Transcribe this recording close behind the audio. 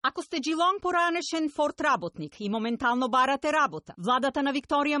Ако сте Geelong поранешен Форд работник и моментално барате работа, владата на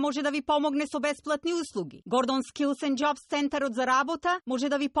Викторија може да ви помогне со бесплатни услуги. Gordon Skills and Jobs Центарот за работа може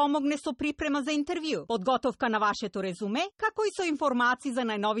да ви помогне со припрема за интервју, подготовка на вашето резуме, како и со информации за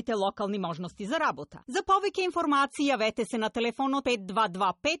најновите локални можности за работа. За повеќе информации јавете се на телефонот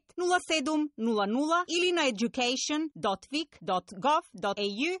 5225 0700 или на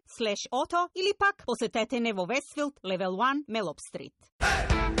education.vic.gov.au/auto или пак посетете не во Westfield, Level 1, Mellop Street.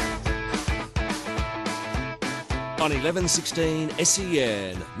 On 1116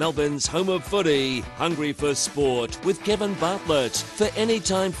 SEN, Melbourne's home of footy, hungry for sport with Kevin Bartlett. For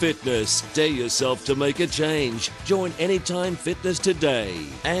Anytime Fitness, dare yourself to make a change. Join Anytime Fitness today.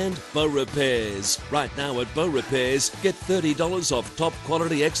 And Bow Repairs. Right now at Bow Repairs, get $30 off top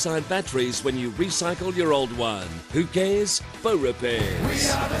quality Exide batteries when you recycle your old one. Who cares? Bow Repairs. We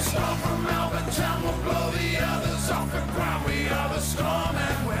are the storm from Melbourne town, we'll blow the others off the ground. We are the storm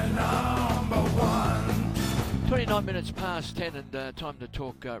and we're number one. 29 minutes past 10 and time to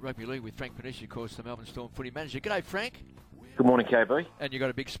talk rugby league with Frank Panishi, of course, the Melbourne Storm footy manager. G'day, Frank. Good morning, KB. And you got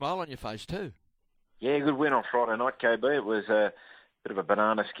a big smile on your face too. Yeah, good win on Friday night, KB. It was a bit of a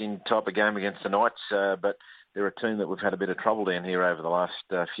banana skin type of game against the Knights, but they're a team that we've had a bit of trouble down here over the last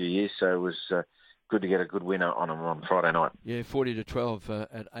few years, so it was good to get a good winner on them on Friday night. Yeah, 40-12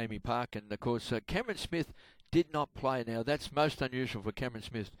 at Amy Park, and of course Cameron Smith did not play. Now, that's most unusual for Cameron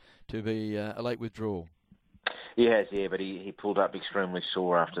Smith to be a late withdrawal. He has, yeah, but he pulled up extremely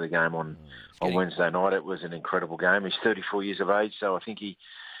sore after the game on Wednesday night. It was an incredible game. He's 34 years of age, so I think he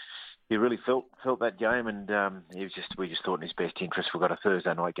really felt that game, and we just thought in his best interest. We've got a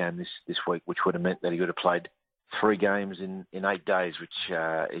Thursday night game this week, which would have meant that he would have played 3 games in 8 days, which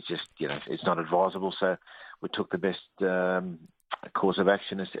is just, it's not advisable. So we took the best course of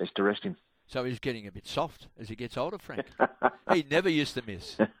action as to rest him. So he's getting a bit soft as he gets older, Frank. He never used to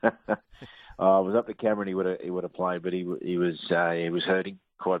miss. I was up to Cameron. He would have played, but he was hurting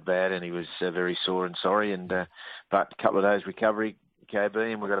quite bad, and he was very sore and sorry. And but a couple of days recovery,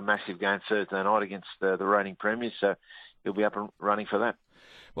 KB, and we've got a massive game Thursday night against the reigning premiers, so he'll be up and running for that.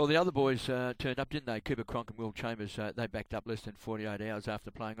 Well, the other boys turned up, didn't they? Cooper Cronk and Will Chambers. They backed up less than 48 hours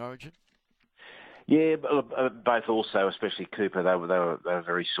after playing Origin. Yeah, both also, especially Cooper. They were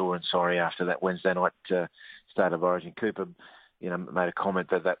very sore and sorry after that Wednesday night start of Origin. Cooper, made a comment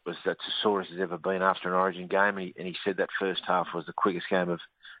that's the sorest he's ever been after an Origin game, and he said that first half was the quickest game of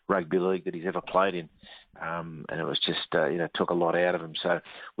rugby league that he's ever played in, and it was just took a lot out of him. So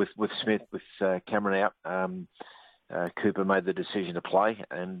with Smith, with Cameron out, Cooper made the decision to play,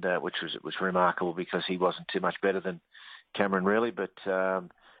 and which was remarkable because he wasn't too much better than Cameron really, but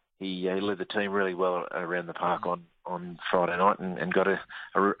he led the team really well around the park on Friday night and got a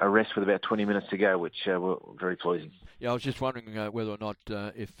rest with about 20 minutes to go, which were very pleasing. Yeah, I was just wondering whether or not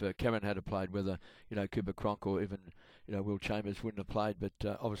if Cameron had played, whether Cooper Cronk or even Will Chambers wouldn't have played. But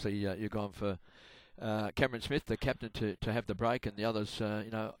obviously you're gone for Cameron Smith, the captain, to have the break, and the others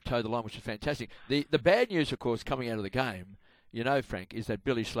toe the line, which is fantastic. The bad news, of course, coming out of the game, Frank, is that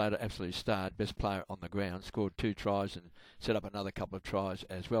Billy Slater absolutely starred, best player on the ground, scored 2 tries and set up another couple of tries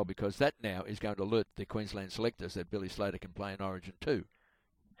as well, because that now is going to alert the Queensland selectors that Billy Slater can play in Origin too.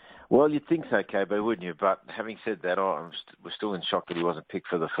 Well, you'd think so, KB, wouldn't you? But having said that, we're still in shock that he wasn't picked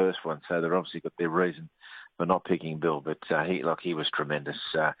for the first one, so they've obviously got their reason for not picking Bill. But he was tremendous.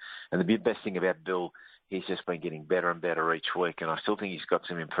 And the best thing about Bill, he's just been getting better and better each week, and I still think he's got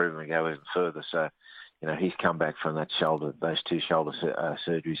some improvement to go even further. So, he's come back from those 2 shoulder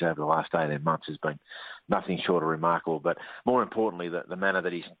surgeries over the last 18 months has been nothing short of remarkable. But more importantly, the manner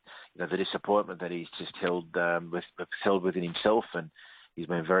that he's, the disappointment that he's just held within himself, and he's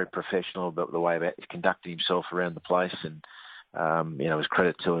been very professional about the way he's conducted himself around the place, and it was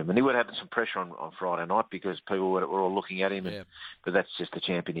credit to him. And he would have had some pressure on Friday night because people were all looking at him. But that's just the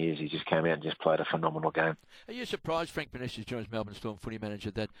champion he is. He just came out and just played a phenomenal game. Are you surprised, Frank Panishi, joins Melbourne Storm footy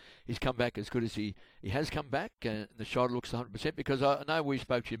manager, that he's come back as good as he has come back, and the shoulder looks 100%? Because I know we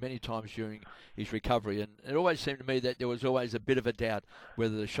spoke to you many times during his recovery, and it always seemed to me that there was always a bit of a doubt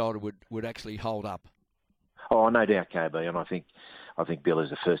whether the shoulder would actually hold up. Oh, no doubt, KB, and I think Bill is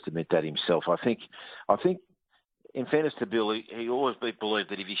the first to admit that himself. I think, in fairness to Bill, he always believed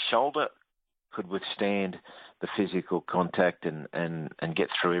that if his shoulder could withstand the physical contact and get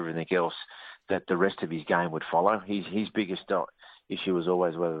through everything else, that the rest of his game would follow. His biggest issue was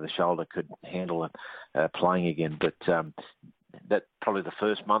always whether the shoulder could handle it playing again. But that probably the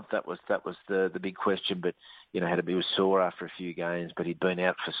first month that was the big question. But he was sore after a few games, but he'd been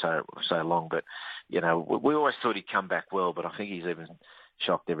out for so long. But we always thought he'd come back well. But I think he's even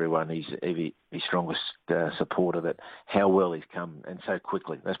shocked everyone. He's the strongest supporter that how well he's come and so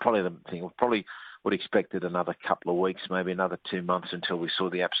quickly. That's probably the thing. We probably would have expected another couple of weeks, maybe another 2 months until we saw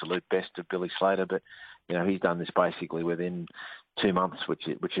the absolute best of Billy Slater. But he's done this basically within 2 months, which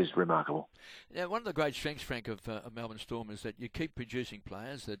is remarkable. Now, one of the great strengths, Frank, of Melbourne Storm is that you keep producing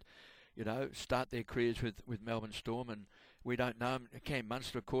players that start their careers with Melbourne Storm, and we don't know him. Cam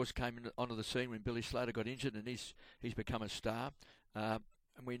Munster, of course, came onto the scene when Billy Slater got injured, and he's become a star. And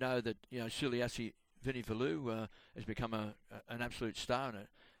we know that Suliasi Vunivalu has become an absolute star and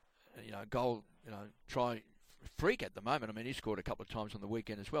a goal try freak at the moment. I mean, he scored a couple of times on the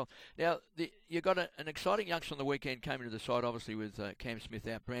weekend as well. Now, you got an exciting youngster on the weekend came into the side, obviously with Cam Smith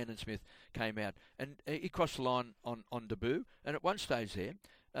out. Brandon Smith came out, and he crossed the line on debut, and at one stage there,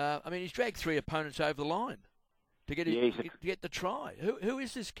 he's dragged 3 opponents over the line to get the try. Who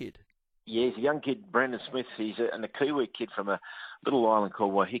is this kid? Yeah, he's a young kid, Brandon Smith. He's a Kiwi kid from a little island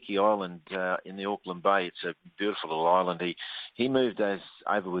called Waiheke Island in the Auckland Bay. It's a beautiful little island. He moved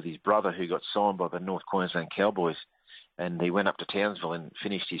over with his brother, who got signed by the North Queensland Cowboys, and he went up to Townsville and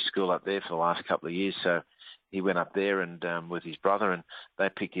finished his school up there for the last couple of years. So he went up there and with his brother, and they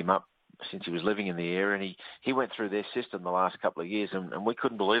picked him up since he was living in the area, and he went through their system the last couple of years, and we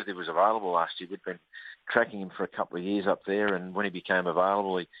couldn't believe he was available last year. We'd been tracking him for a couple of years up there, and when he became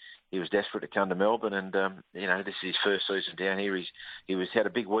available, he was desperate to come to Melbourne, and this is his first season down here. He had a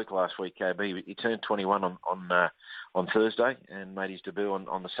big week last week, KB. He turned 21 on Thursday and made his debut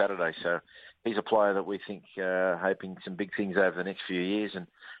on the Saturday. So he's a player that we think hoping some big things over the next few years, and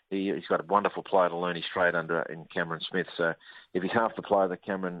he's got a wonderful player to learn his trade under in Cameron Smith. So if he's half the player that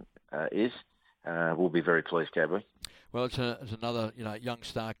Cameron we'll be very pleased, KB. Well, it's another young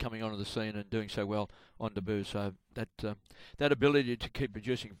star coming onto the scene and doing so well on debut. So that ability to keep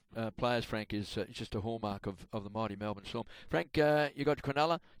producing players, Frank, is just a hallmark of the mighty Melbourne Storm. Frank, you got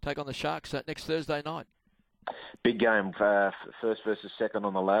Cronulla take on the Sharks next Thursday night. Big game, first versus second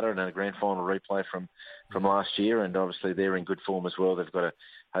on the ladder, and a grand final replay from last year. And obviously they're in good form as well. They've got a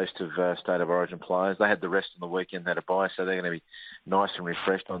host of State of Origin players. They had the rest on the weekend, they had a bye, so they're going to be nice and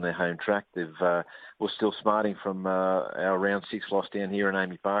refreshed on their home track. We're still smarting from our round 6 loss down here in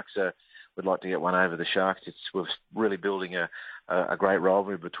Amy Park, so we'd like to get one over the Sharks. We're really building a great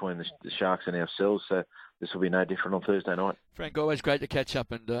rivalry between the Sharks and ourselves, so this will be no different on Thursday night. Frank, always great to catch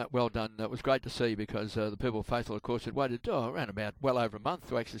up, and well done. It was great to see, because the people faithful, of course, had waited around about well over a month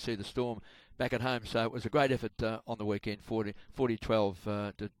to actually see the Storm back at home. So it was a great effort on the weekend,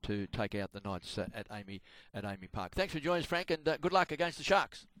 40-12 to take out the Knights at Amy Park. Thanks for joining us, Frank, and good luck against the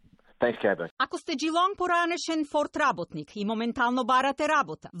Sharks. Thanks, KB. Ако сте Geelong поранешен Форд работник и моментално барате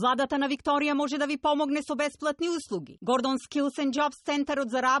работа, владата на Викторија може да ви помогне со бесплатни услуги. Gordon Skills and Jobs Центарот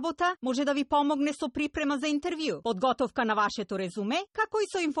за работа може да ви помогне со припрема за интервју, подготовка на вашето резуме, како и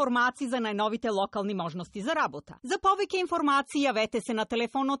со информации за најновите локални можности за работа. За повеќе информации јавете се на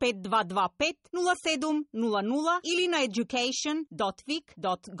телефонот 5225 0700 или на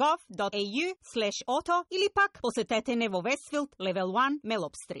education.vic.gov.au/auto или пак посетете не во Westfield, Level 1,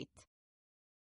 Mellop Street.